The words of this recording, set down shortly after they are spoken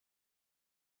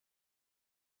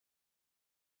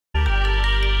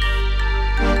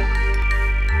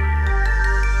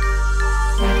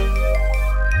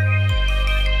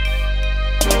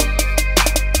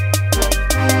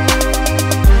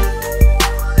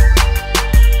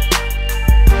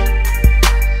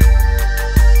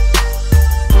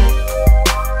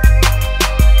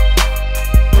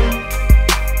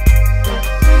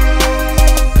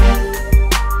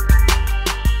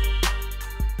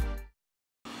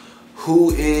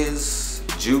Who is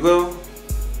JUGO?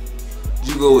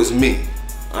 JUGO is me.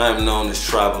 I am known as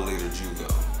tribal leader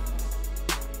JUGO.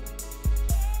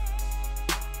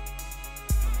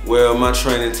 Well, my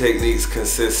training techniques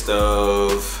consist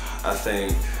of, I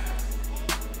think,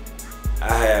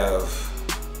 I have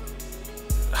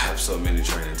so many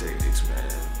training techniques,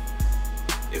 man.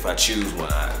 If I choose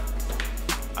one,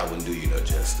 I wouldn't do you no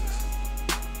justice.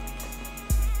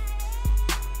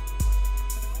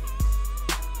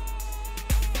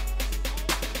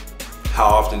 How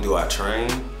often do I train?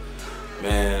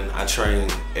 Man, I train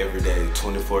every day,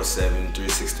 24/7,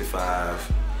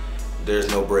 365. There's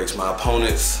no breaks. My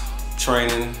opponent's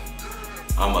training,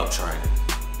 I'm up training.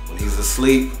 When he's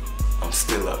asleep, I'm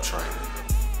still up training.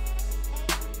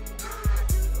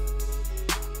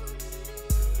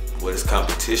 What is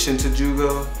competition to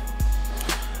JUGO?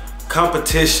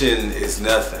 Competition is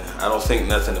nothing. I don't think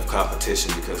nothing of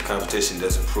competition because competition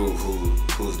doesn't prove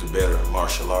who's the better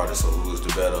martial artist or who's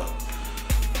the better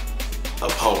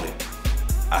opponent.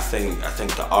 I think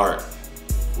the art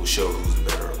will show who's the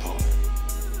better opponent.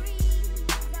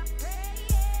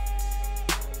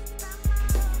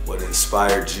 What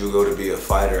inspired JUGO to be a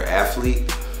fighter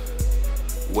athlete?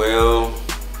 Well,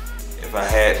 if I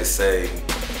had to say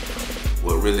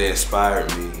what really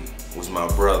inspired me was my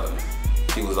brother.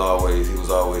 He was always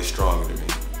stronger than me.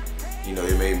 You know,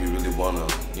 it made me really want to,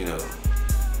 you know,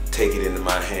 take it into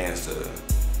my hands to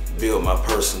build my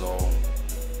personal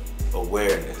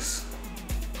awareness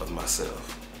of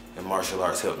myself. And martial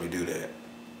arts helped me do that.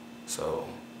 So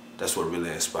that's what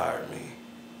really inspired me,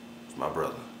 was my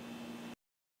brother.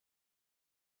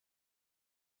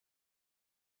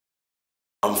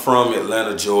 I'm from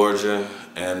Atlanta, Georgia,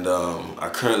 and I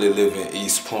currently live in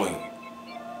East Point.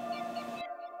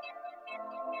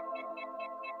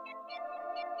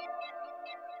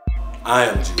 I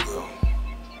am JUGO.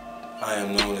 I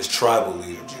am known as tribal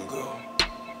leader JUGO.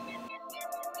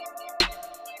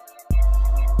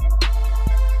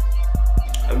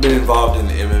 I've been involved in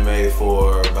the MMA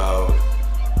for about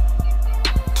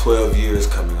 12 years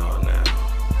coming on now.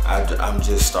 I'm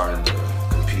just starting to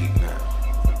compete now.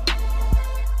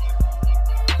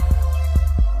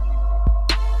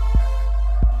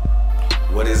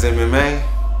 What is MMA?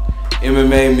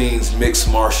 MMA means mixed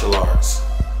martial arts.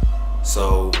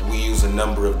 So we use a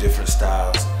number of different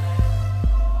styles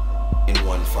in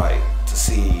one fight to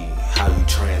see how you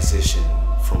transition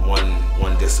from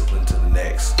one discipline to the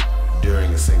next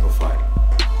during a single fight.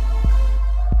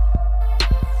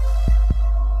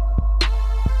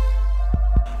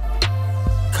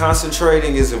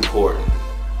 Concentrating is important,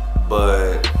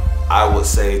 but I would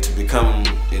say to become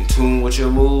in tune with your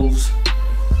moves,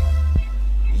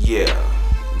 yeah,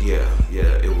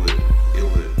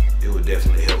 it would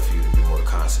definitely help you to be more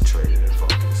concentrated and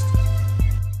focused.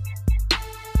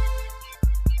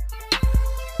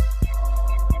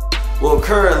 Well,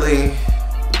 currently,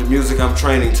 the music I'm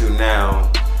training to now,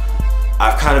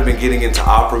 I've kind of been getting into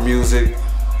opera music,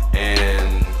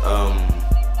 and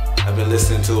I've been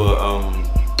listening to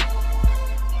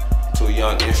a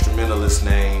young instrumentalist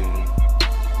named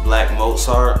Black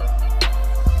Mozart.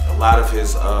 A lot of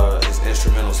his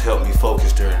instrumentals help me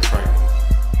focus during training.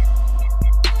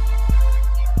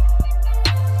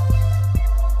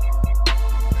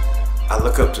 I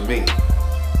look up to me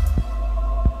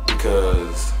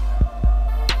because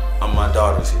I'm my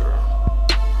daughter's hero.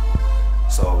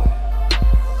 So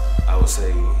I would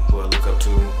say who I look up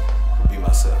to would be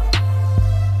myself.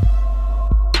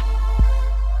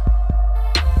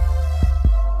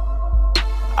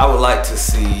 I would like to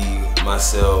see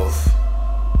myself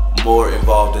more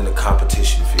involved in the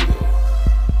competition field,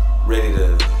 ready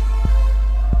to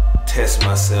test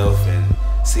myself and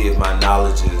see if my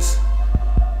knowledge is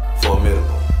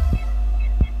formidable.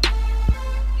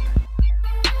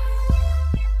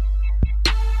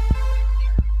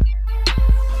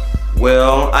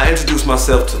 Well, I introduced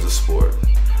myself to the sport.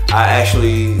 I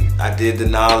did the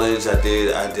knowledge, I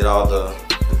did all the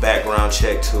background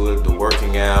check to it, the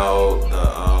working out,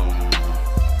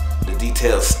 the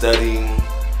detailed studying.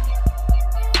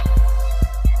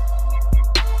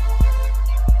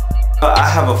 I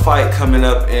have a fight coming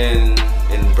up in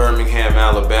Birmingham,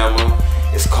 Alabama.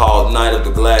 It's called Night of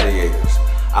the Gladiators.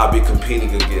 I'll be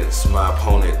competing against my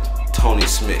opponent, Tony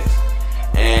Smith.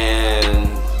 And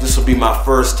this will be my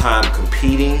first time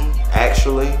competing,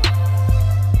 actually,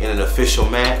 in an official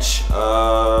match.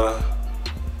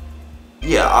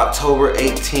 Yeah, October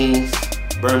 18th,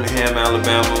 Birmingham,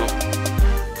 Alabama.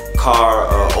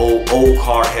 Old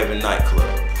Car Heaven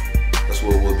nightclub. That's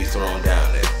where we'll be thrown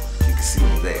down at. You can see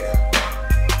me there.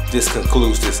 This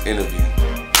concludes this interview.